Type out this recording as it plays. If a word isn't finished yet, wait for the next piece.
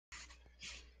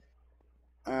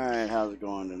how's it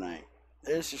going tonight?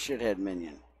 This is Shithead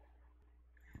Minion.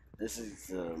 This is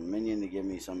the minion to give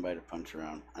me somebody to punch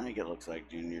around. I think it looks like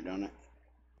Junior, don't it?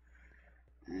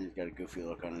 And he's got a goofy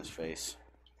look on his face.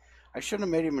 I shouldn't have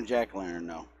made him a jack-o'-lantern,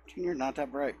 though. Junior, not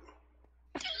that bright.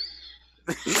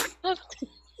 That's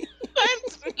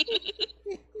me.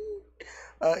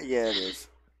 Yeah, it is.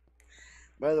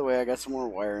 By the way, I got some more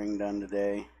wiring done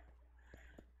today.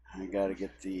 I got to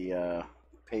get the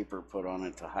paper put on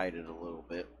it to hide it a little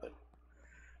bit, but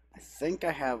I think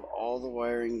I have all the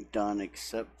wiring done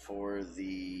except for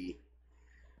the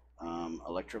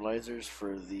electrolyzers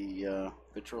for the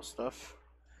vitriol stuff.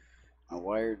 I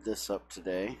wired this up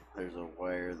today. There's a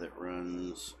wire that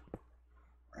runs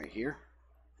right here,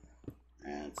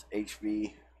 and it's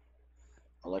HV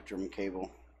electrum cable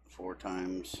 4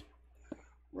 times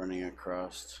running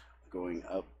across, going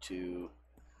up to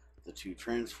the 2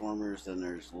 transformers. Then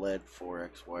there's lead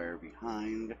 4X wire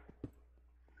behind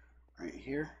right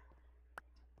here.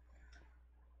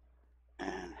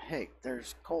 And hey,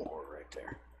 there's coal ore right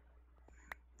there.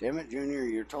 Damn it, Junior,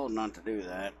 you're told not to do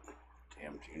that.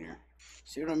 Damn, Junior.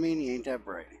 See what I mean? You ain't that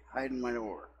bright. Hiding my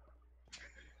ore.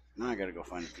 Now I gotta go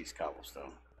find a piece of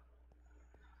cobblestone.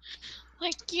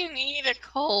 Like you need a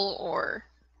coal ore.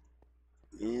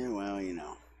 Yeah, well, you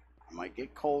know. I might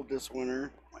get cold this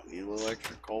winter. Might need a little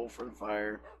extra coal for the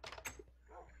fire.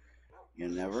 You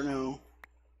never know.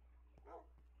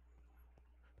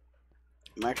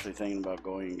 I'm actually thinking about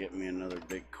going and getting me another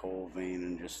big coal vein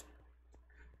and just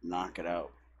knock it out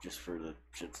just for the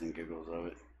shits and giggles of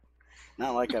it.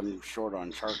 Not like I'm short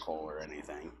on charcoal or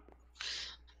anything.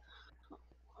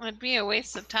 It'd be a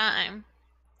waste of time.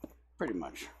 Pretty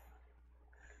much.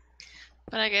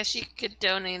 But I guess you could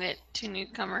donate it to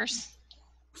newcomers.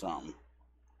 Something.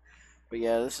 But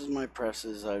yeah, this is my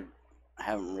presses. I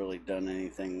haven't really done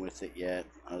anything with it yet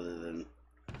other than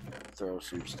throw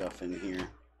some stuff in here.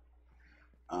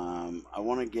 I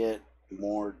want to get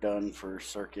more done for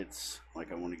circuits.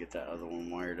 Like I want to get that other one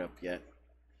wired up yet.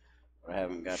 But I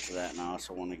haven't got to that, and I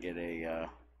also want to get a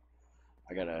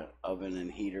I got a oven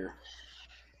and heater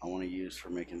I want to use for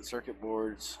making circuit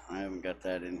boards. I haven't got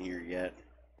that in here yet.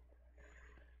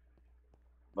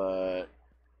 But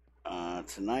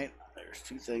tonight there's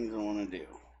 2 things I want to do.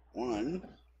 One,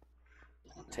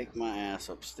 I'll take my ass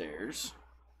upstairs,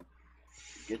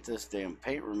 get this damn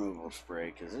paint removal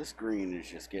spray, because this green is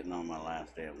just getting on my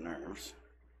last damn nerves.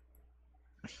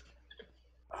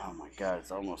 Oh my god,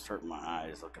 it's almost hurting my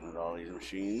eyes looking at all these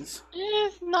machines.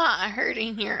 It's not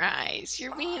hurting your eyes.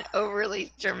 You're being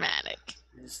overly dramatic.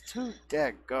 It's too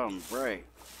dadgum bright.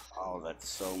 Oh, that's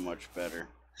so much better.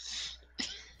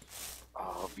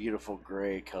 Oh, beautiful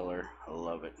gray color. I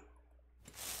love it.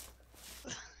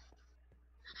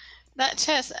 That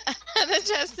chest, the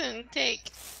chest didn't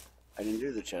take. I didn't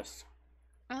do the chest.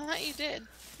 I thought you did.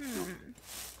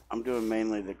 I'm doing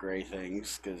mainly the gray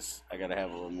things because I gotta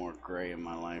have a little more gray in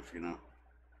my life, you know.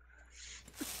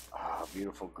 Ah,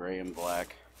 beautiful gray and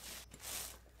black.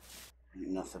 Ain't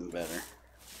nothing better.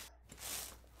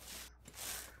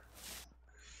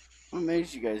 I'm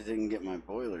amazed you guys didn't get my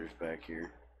boilers back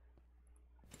here.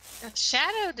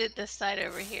 Shadow did this side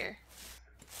over here.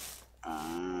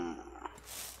 Ah.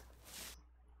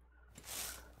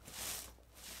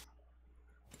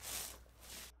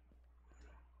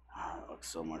 It looks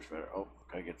so much better. Oh,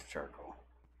 gotta get the charcoal.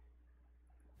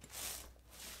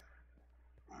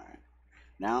 Alright.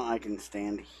 Now I can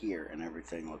stand here and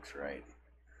everything looks right.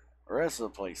 The rest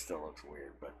of the place still looks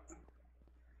weird, but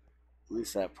at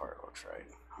least that part looks right.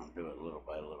 I'll do it little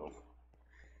by little.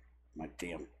 My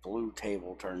damn blue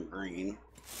table turned green.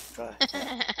 That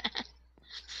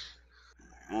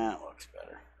looks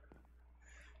better.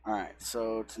 Alright,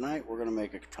 so tonight we're going to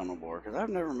make a tunnel bore, because I've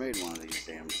never made one of these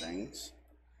damn things.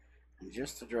 And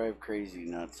just to drive crazy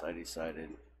nuts, I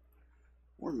decided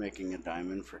we're making a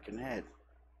diamond frickin' head.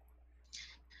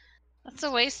 That's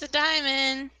a waste of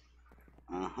diamond.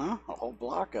 Uh-huh, a whole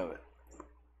block of it.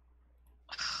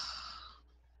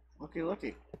 Looky,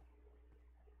 looky.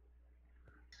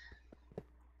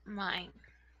 Mine.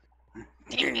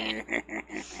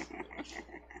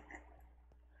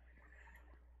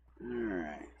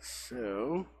 Alright,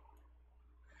 so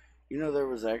you know there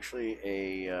was actually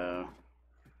a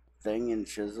thing in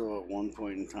Chisel at one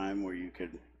point in time where you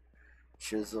could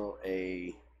chisel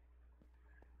a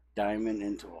diamond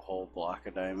into a whole block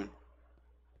of diamond?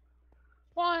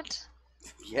 What?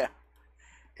 Yeah.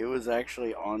 It was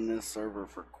actually on this server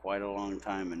for quite a long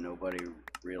time and nobody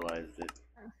realized it.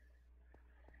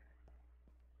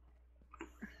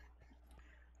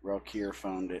 Ralkier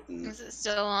found it and... Is it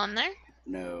still on there?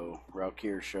 No.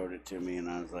 Ralkier showed it to me and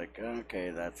I was like, okay,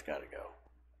 that's gotta go.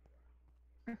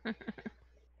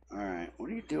 Alright, what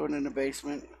are you doing in the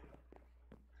basement?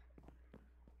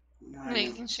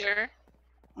 Making sure.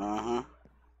 Uh-huh.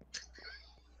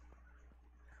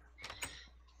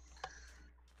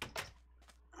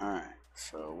 Alright,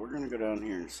 so we're gonna go down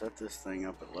here and set this thing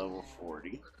up at level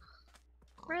 40.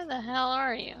 Where the hell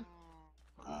are you?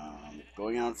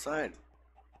 Going outside.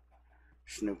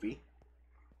 Snoopy.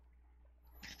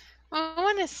 I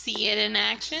want to see it in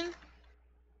action.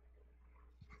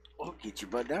 Well, get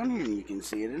your butt down here and you can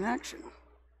see it in action.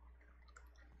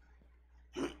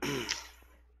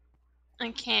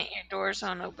 I can't, your doors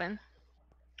won't open.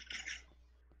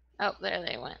 Oh, there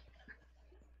they went.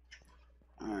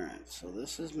 Alright, so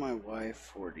this is my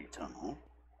Y40 tunnel.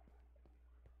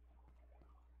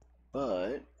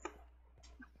 But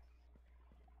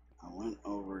I went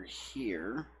over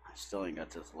here. I still ain't got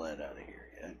this lead out of here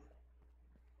yet.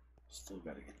 Still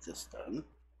got to get this done.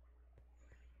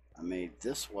 I made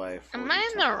this Y40 Am I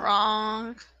in tunnel. the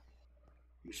wrong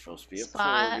You're supposed to be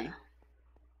spot? at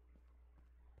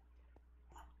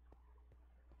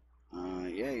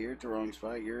 40. Yeah, you're at the wrong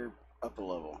spot. You're up a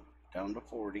level. Down to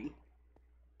 40.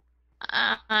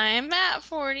 I'm at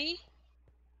 40.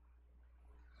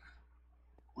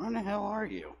 Where in the hell are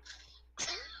you?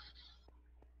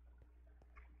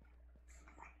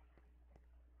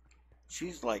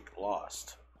 She's like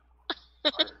lost.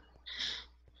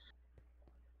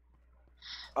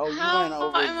 Oh, you How went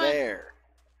over am I- there.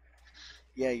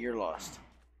 Yeah, you're lost.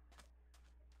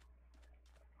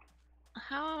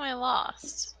 How am I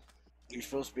lost? You're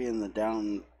supposed to be in the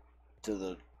down to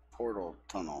the portal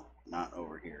tunnel, not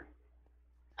over here.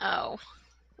 Oh,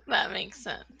 that makes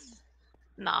sense.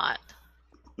 Not.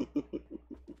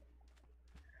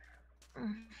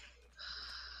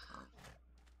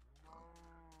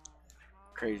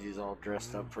 Crazy's all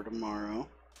dressed up for tomorrow.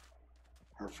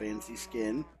 Her fancy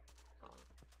skin.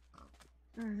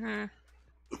 Mm-hmm.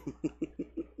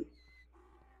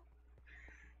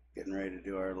 Getting ready to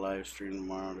do our live stream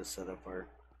tomorrow to set up our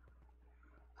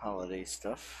holiday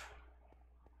stuff.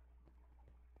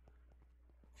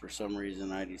 For some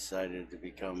reason, I decided to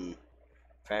become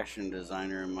fashion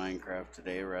designer in Minecraft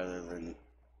today rather than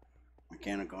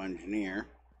mechanical engineer.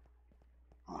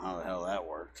 I don't know how the hell that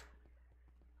worked.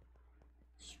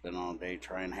 Spent all day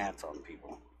trying hats on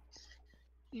people.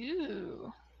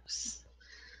 Ooh.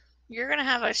 You're gonna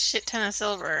have a shit ton of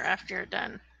silver after you're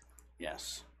done.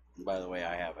 Yes. And by the way,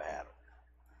 I have a hat,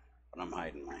 but I'm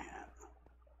hiding my hat.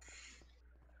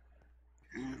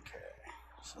 Okay.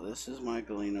 So this is my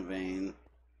galena vein.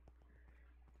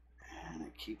 And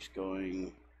it keeps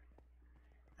going.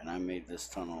 And I made this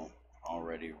tunnel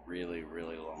already really,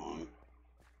 really long.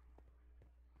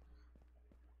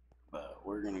 But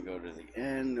we're going to go to the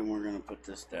end and we're going to put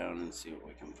this down and see what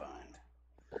we can find.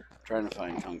 I'm trying to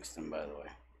find tungsten, by the way.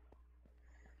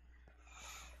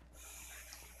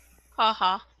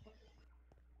 Haha.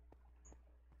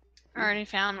 I already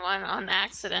found one on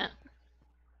accident.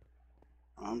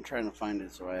 I'm trying to find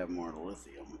it so I have more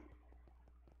lithium.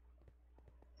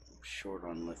 I'm short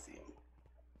on lithium.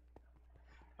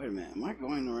 Wait a minute, am I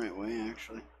going the right way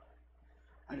actually?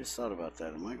 I just thought about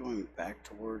that. Am I going back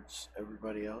towards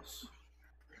everybody else?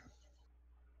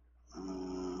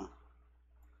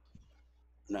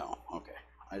 No, okay.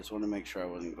 I just want to make sure I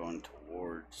wasn't going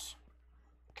towards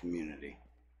community.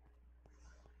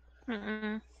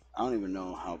 Mm-mm. I don't even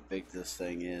know how big this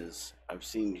thing is. I've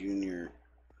seen Junior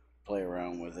play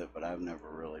around with it, but I've never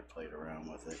really played around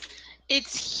with it.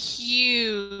 It's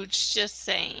huge, just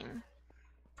saying.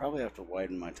 Probably have to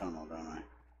widen my tunnel, don't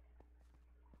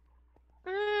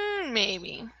I?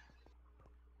 Maybe.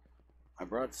 I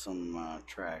brought some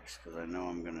tracks because I know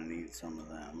I'm going to need some of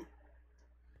them.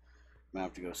 I'm going to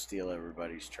have to go steal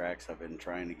everybody's tracks I've been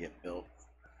trying to get built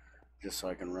just so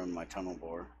I can run my tunnel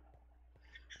bore.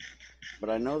 But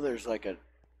I know there's like a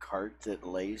cart that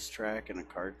lays track and a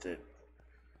cart that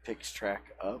picks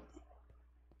track up.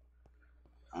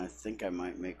 I think I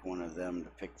might make one of them to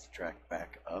pick the track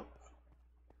back up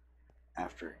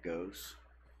after it goes.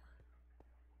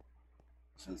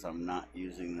 Since I'm not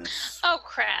using this. Oh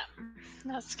crap.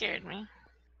 That scared me.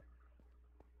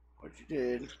 What you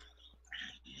did?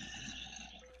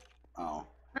 Oh.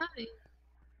 Nothing.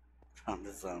 Found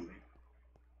a zombie.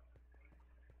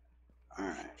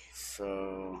 Alright,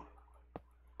 so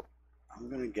I'm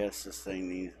gonna guess this thing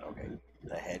needs. Okay,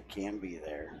 the head can't be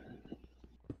there.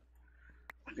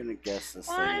 I'm gonna guess this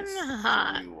thing is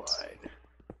 3 wide.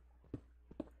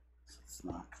 So let's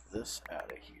knock this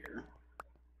out of here.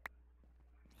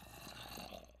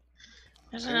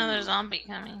 There's another zombie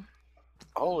coming.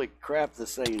 Holy crap,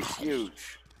 this thing is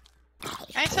huge.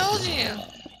 I told you.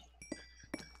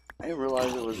 I didn't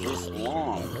realize it was this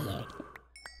long.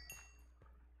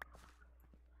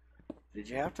 Did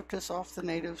you have to piss off the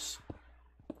natives?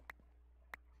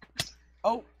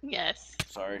 Oh! Yes.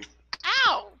 Sorry.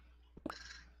 Ow!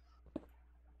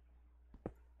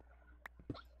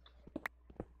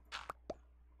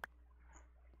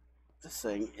 This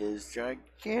thing is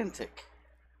gigantic.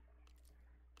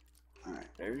 Alright,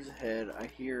 there's a head. I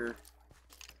hear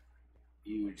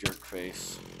you, jerk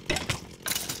face.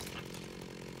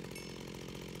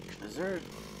 Is there a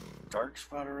dark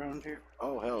spot around here?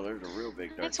 Oh, hell, there's a real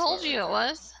big dark spot. I told you it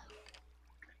was.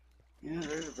 Yeah,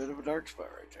 there's a bit of a dark spot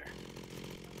right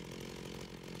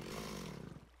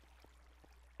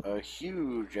there. A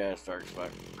huge ass dark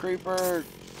spot. Creeper!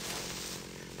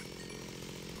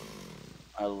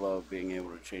 I love being able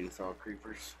to chainsaw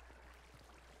creepers.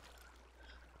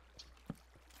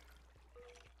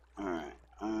 Alright,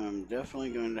 I'm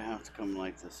definitely going to have to come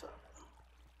light this up.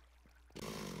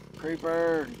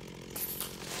 Creeper!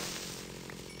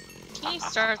 Can you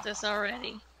start this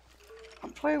already?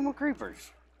 I'm playing with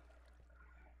creepers.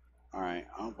 Alright,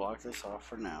 I'll block this off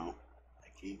for now. They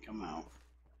can't come out.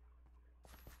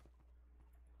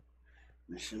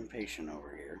 Mission patient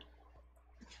over here.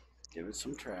 Give it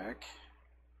some track.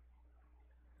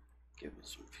 Give it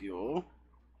some fuel.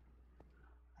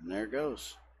 And there it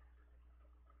goes.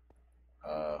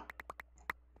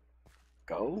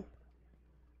 Go?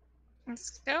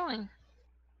 It's going.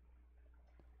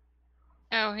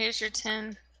 Oh, here's your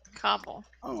 10 cobble.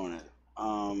 Oh, and it,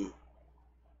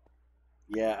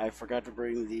 yeah, I forgot to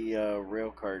bring the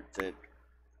rail cart,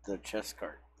 the chest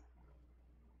cart.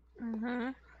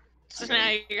 Mm-hmm. So now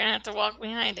you're gonna have to walk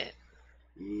behind it.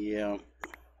 Yeah.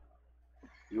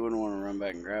 You wouldn't want to run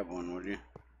back and grab one, would you?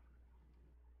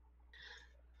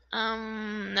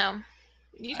 No.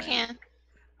 You can.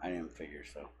 I didn't figure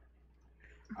so.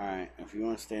 Alright, if you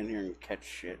want to stand here and catch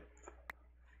shit.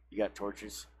 You got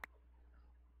torches?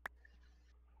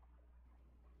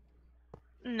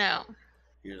 No.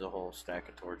 Here's a whole stack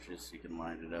of torches so you can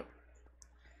light it up.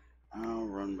 I'll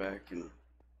run back and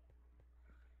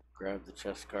grab the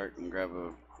chest cart and grab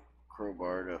a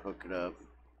crowbar to hook it up.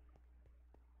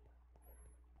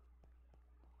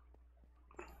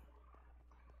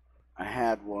 I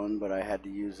had one, but I had to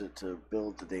use it to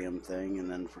build the damn thing and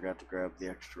then forgot to grab the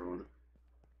extra one.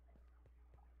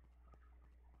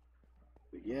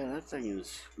 But yeah, that thing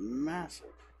is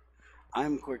massive.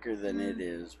 I'm quicker than it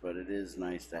is, but it is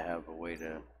nice to have a way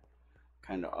to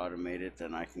kind of automate it.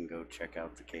 Then I can go check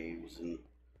out the caves and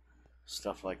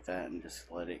stuff like that and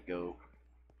just let it go.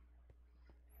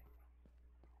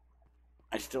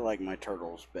 I still like my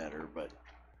turtles better, but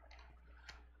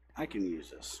I can use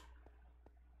this.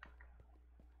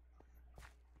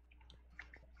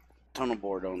 Tunnel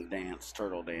board don't dance,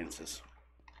 turtle dances.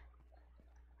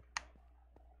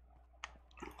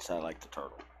 So I like the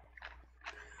turtle.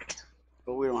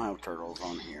 But we don't have turtles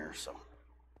on here, so.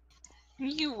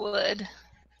 You would.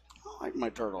 I like my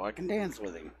turtle. I can dance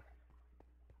with him.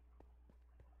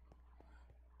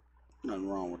 Nothing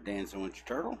wrong with dancing with your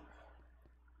turtle.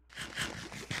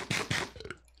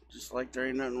 Just like there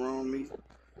ain't nothing wrong with me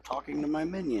talking to my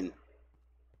minion.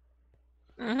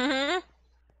 Mm-hmm.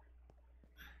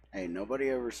 Hey, nobody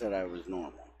ever said I was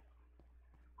normal.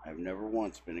 I've never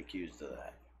once been accused of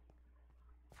that.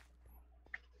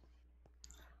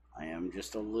 I am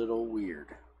just a little weird.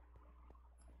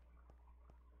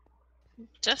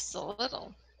 Just a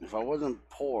little. If I wasn't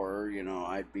poor, you know,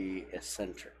 I'd be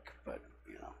eccentric. But,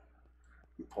 you know,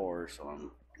 I'm poor, so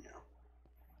I'm, you know,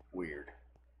 weird.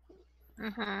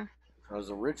 Mm-hmm. If I was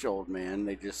a rich old man,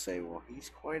 they'd just say, well,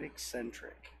 he's quite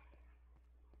eccentric.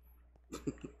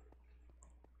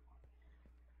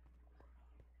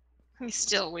 He's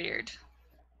still weird.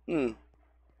 I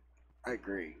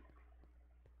agree.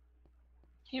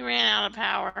 He ran out of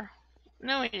power.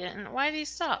 No, he didn't. Why did he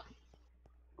stop?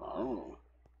 I don't know.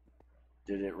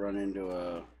 Did it run into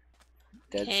a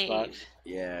dead Cave. spot?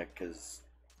 Yeah, because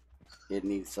it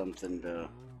needs something to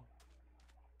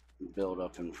build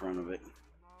up in front of it.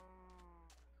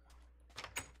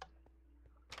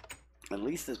 At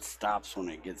least it stops when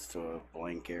it gets to a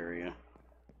blank area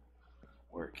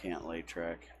where it can't lay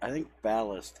track. I think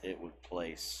ballast it would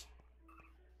place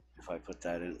if I put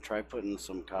that in. Try putting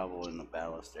some cobble in the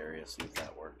ballast area, see if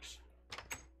that works.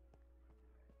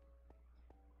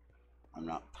 I'm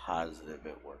not positive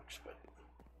it works, but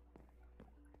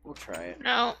we'll try it.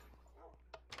 No.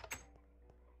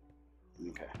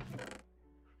 Okay.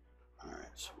 Alright,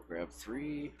 so we'll grab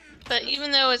 3. But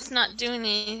even though it's not doing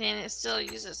anything, it still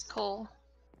uses coal.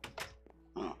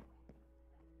 Oh.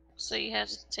 So you have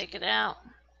to take it out.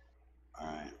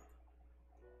 Alright.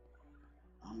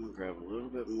 I'm gonna grab a little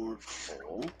bit more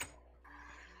coal.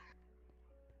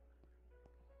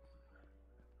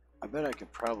 I bet I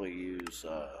could probably use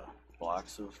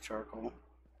blocks of charcoal.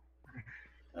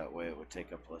 That way it would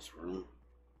take up less room.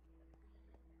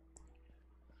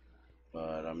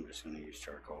 But I'm just gonna use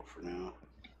charcoal for now.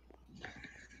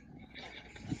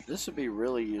 This would be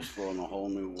really useful in a whole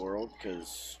new world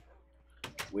because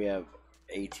we have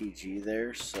ATG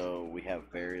there, so we have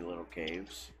very little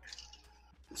caves.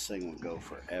 This thing would go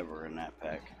forever in that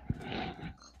pack.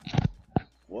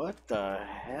 What the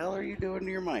hell are you doing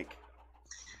to your mic?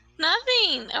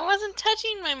 Nothing. I wasn't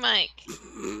touching my mic.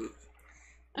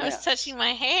 I was touching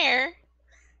my hair.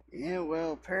 Yeah,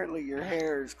 well, apparently your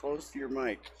hair is close to your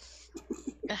mic.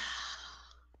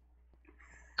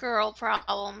 Girl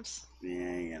problems.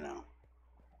 Yeah, you know.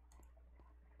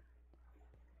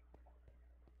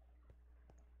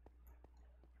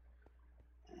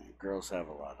 Girls have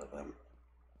a lot of them.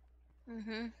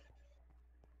 Mm-hmm.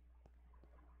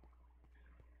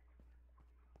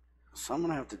 So I'm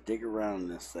gonna have to dig around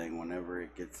this thing whenever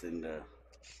it gets into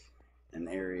an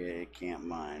area it can't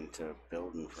mine to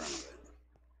build in front of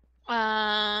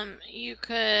it. You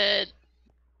could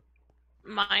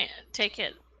take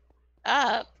it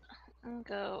up and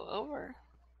go over.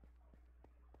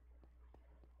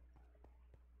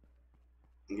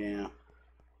 Yeah.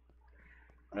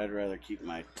 But I'd rather keep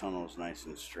my tunnels nice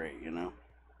and straight, you know?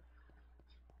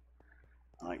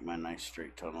 I like my nice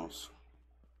straight tunnels.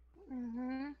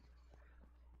 Mm-hmm.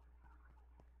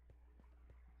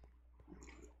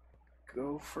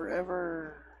 Go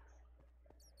forever.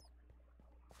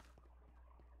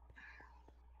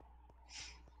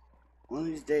 One of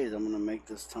these days I'm gonna make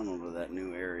this tunnel to that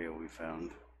new area we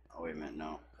found. Oh wait a minute,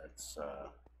 no. That's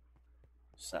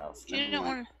south. You don't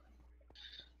want to...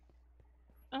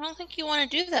 I don't think you want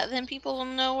to do that. Then people will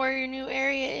know where your new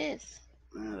area is.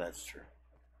 That's true.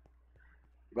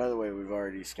 By the way, we've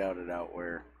already scouted out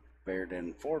where Bear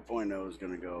Den 4.0 is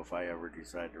going to go if I ever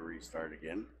decide to restart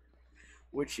again.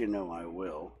 Which you know I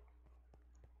will.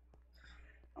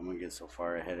 I'm going to get so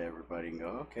far ahead of everybody and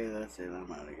go, okay, that's it,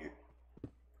 I'm out of here.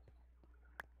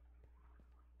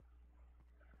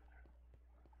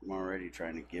 I'm already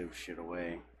trying to give shit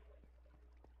away.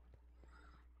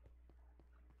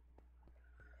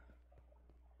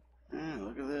 Yeah,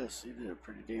 look at this. You did a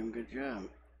pretty damn good job.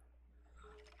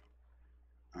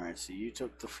 Alright, so you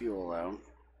took the fuel out.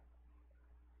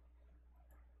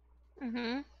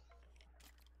 Mm-hmm.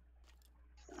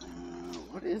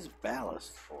 What is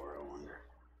ballast for, I wonder?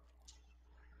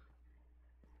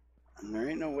 And there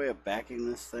ain't no way of backing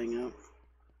this thing up?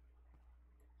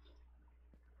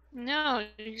 No,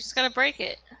 you just gotta break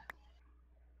it.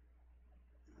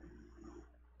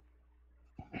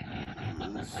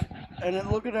 And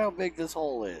then look at how big this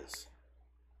hole is.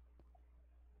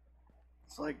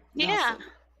 It's like nothing. Yeah,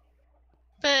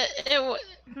 but it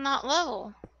not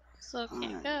level, so it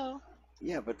can't go.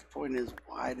 Yeah, but the point is,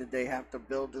 why did they have to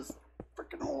build this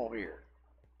freaking hole here?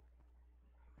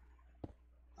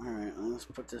 Alright, let's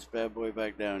put this bad boy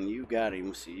back down. You got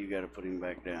him, so you gotta put him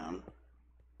back down.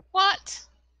 What?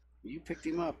 You picked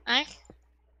him up.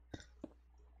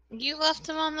 You left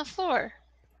him on the floor.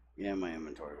 Yeah, my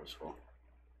inventory was full.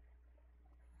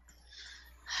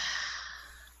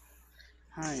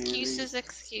 Hi, Excuses, Andy.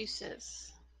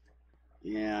 excuses.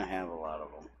 Yeah, I have a lot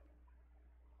of them.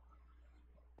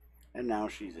 And now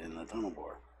she's in the tunnel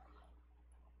bore.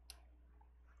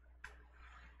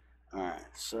 Alright,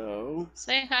 so...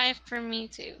 Say hi for me,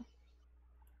 too.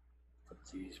 Put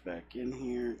these back in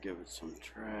here, give it some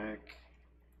track.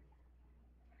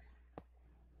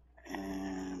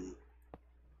 And...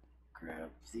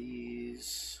 grab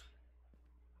these.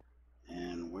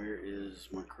 And where is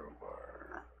my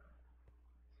crowbar?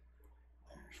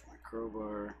 There's my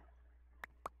crowbar.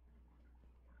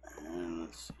 And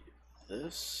let's see.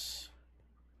 This.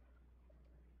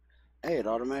 Hey, it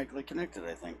automatically connected,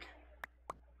 I think.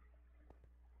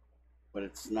 But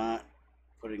it's not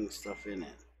putting stuff in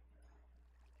it.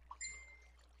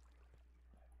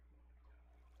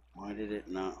 Why did it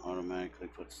not automatically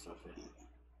put stuff in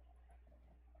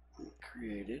it?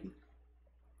 Created.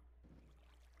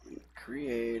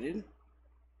 Created.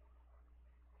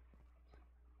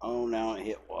 Oh, now it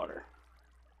hit water.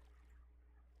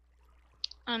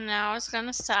 And now it's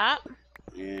gonna stop.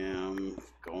 Yeah, I'm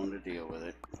going to deal with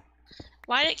it.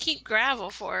 Why did it keep gravel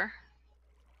for?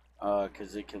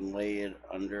 Because it can lay it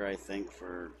under, I think,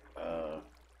 for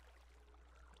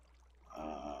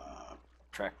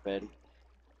track bed.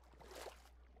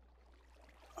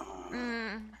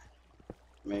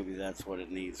 Maybe that's what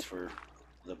it needs for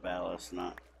the ballast,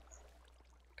 not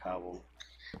cobble.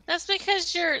 That's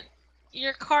because your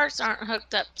Your carts aren't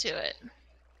hooked up to it.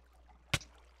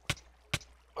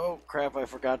 Oh crap, I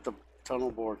forgot the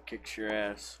tunnel bore kicks your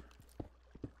ass.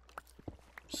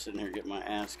 I'm sitting here getting my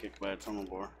ass kicked by a tunnel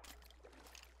bore.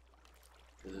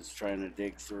 Because it's trying to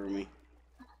dig through me.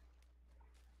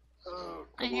 Oh,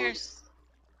 I come hear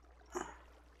on.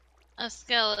 a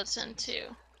skeleton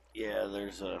too. Yeah,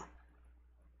 there's a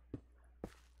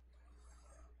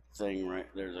thing right,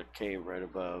 there's a cave right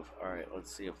above. Alright,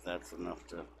 let's see if that's enough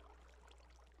to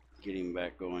get him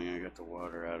back going. I got the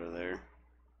water out of there.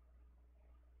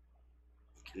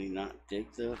 Can he not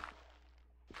dig the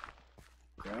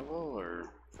gravel, or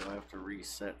do I have to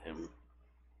reset him?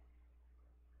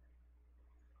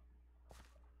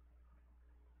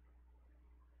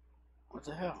 What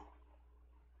the hell?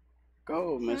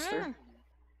 Go, mister.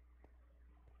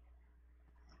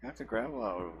 Got the gravel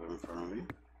out of in front of me.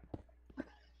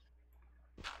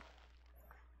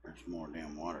 There's more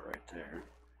damn water right there.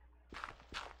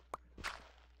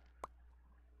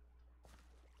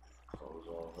 Close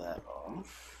all that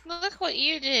off. Look what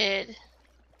you did.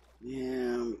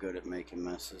 Yeah, I'm good at making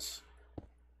messes.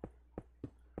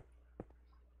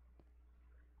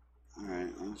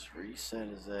 Alright, let's reset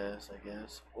his ass, I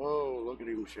guess. Whoa, look at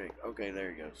him shake. Okay,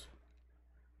 there he goes.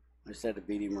 I just had to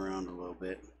beat him around a little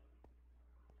bit.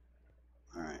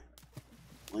 Alright.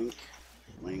 Link.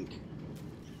 Link.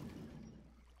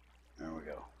 There we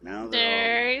go. Now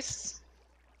There's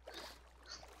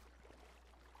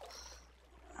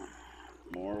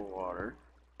more water.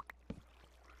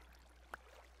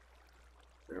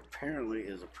 There apparently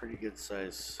is a pretty good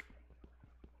size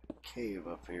cave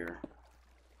up here.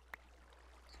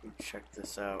 Let's go check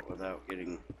this out without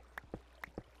getting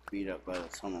beat up by the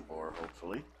tunnel bore,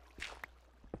 hopefully.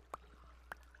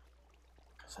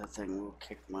 Because that thing will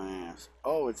kick my ass.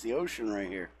 Oh, it's the ocean right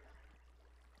here.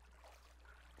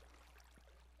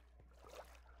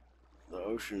 The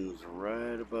ocean's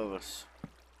right above us.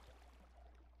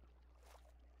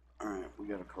 Alright, we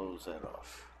gotta close that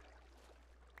off.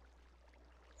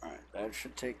 Alright, that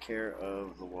should take care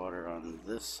of the water on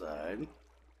this side.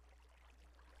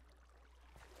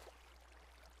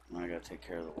 Now I gotta take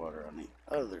care of the water on the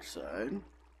other side.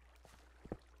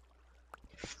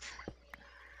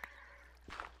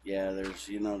 Yeah, there's,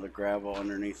 you know, the gravel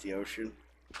underneath the ocean.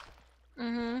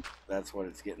 That's what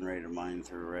it's getting ready to mine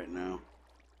through right now.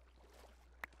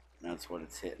 That's what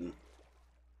it's hitting.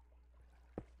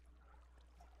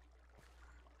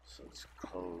 So let's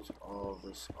close all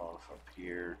this off up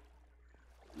here.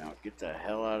 Now get the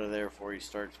hell out of there before he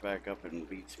starts back up and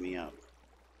beats me up.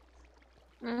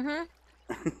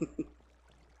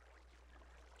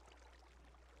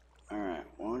 Alright,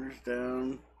 water's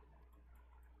down.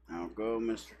 Now go,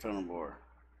 Mr. Tunnelbore.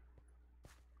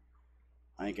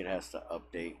 I think it has to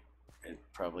update. It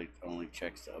probably only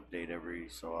checks to update every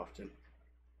so often.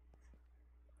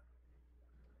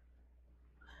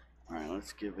 Alright,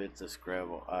 let's give it this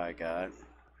gravel I got.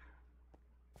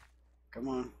 Come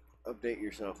on, update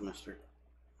yourself, mister.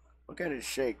 Look at it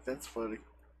shake, that's funny.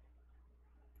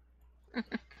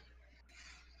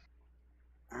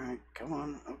 Alright, come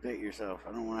on, update yourself.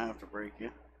 I don't want to have to break you.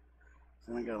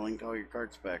 Then I gotta link all your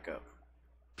carts back up.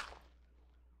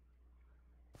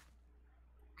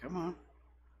 Come on.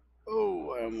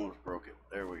 Oh, I almost broke it.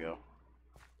 There we go.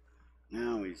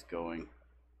 Now he's going.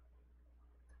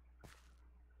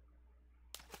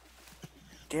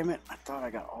 Damn it, I thought I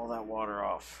got all that water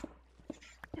off.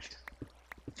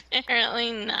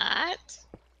 Apparently not.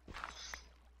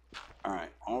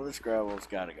 Alright, all this gravel's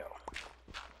gotta go.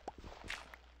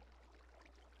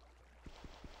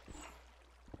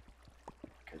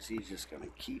 Because he's just gonna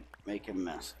keep making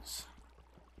messes.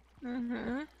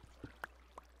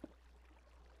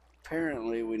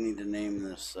 Apparently we need to name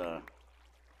this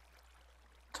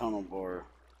tunnel bore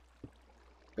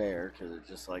bear, because it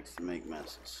just likes to make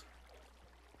messes.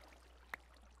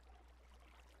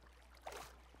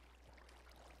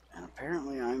 And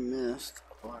apparently I missed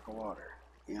a block of water.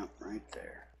 Yep, right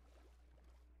there.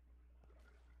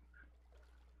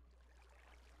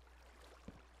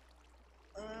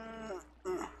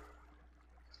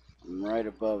 I'm right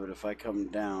above it. If I come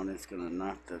down, it's gonna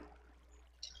knock the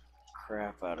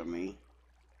crap out of me.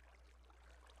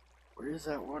 Where is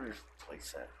that water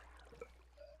place at?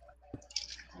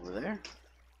 Over there?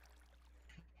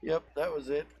 Yep, that was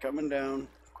it. Coming down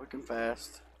quick and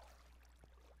fast.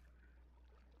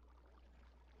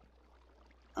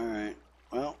 Alright,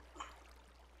 well,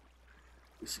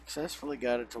 we successfully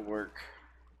got it to work.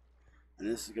 And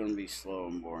this is going to be slow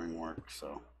and boring work,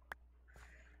 so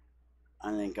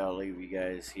I think I'll leave you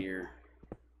guys here.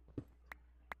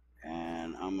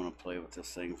 And I'm going to play with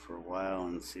this thing for a while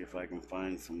and see if I can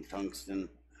find some tungsten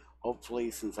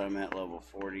Hopefully, since I'm at level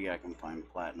 40, I can find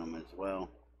platinum as well.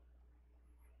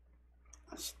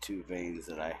 That's 2 veins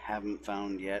that I haven't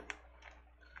found yet.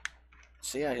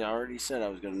 See, I already said I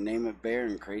was going to name it Bear,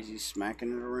 and Crazy's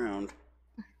smacking it around.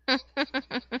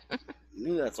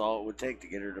 Knew that's all it would take to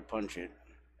get her to punch it.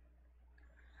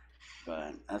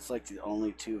 But that's like the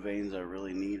only 2 veins I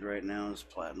really need right now is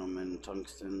platinum and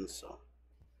tungsten, so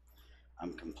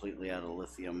I'm completely out of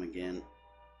lithium again.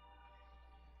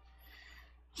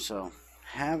 So,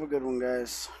 have a good one,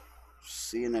 guys.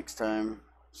 See you next time.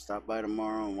 Stop by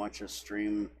tomorrow and watch us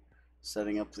stream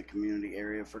setting up the community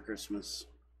area for Christmas.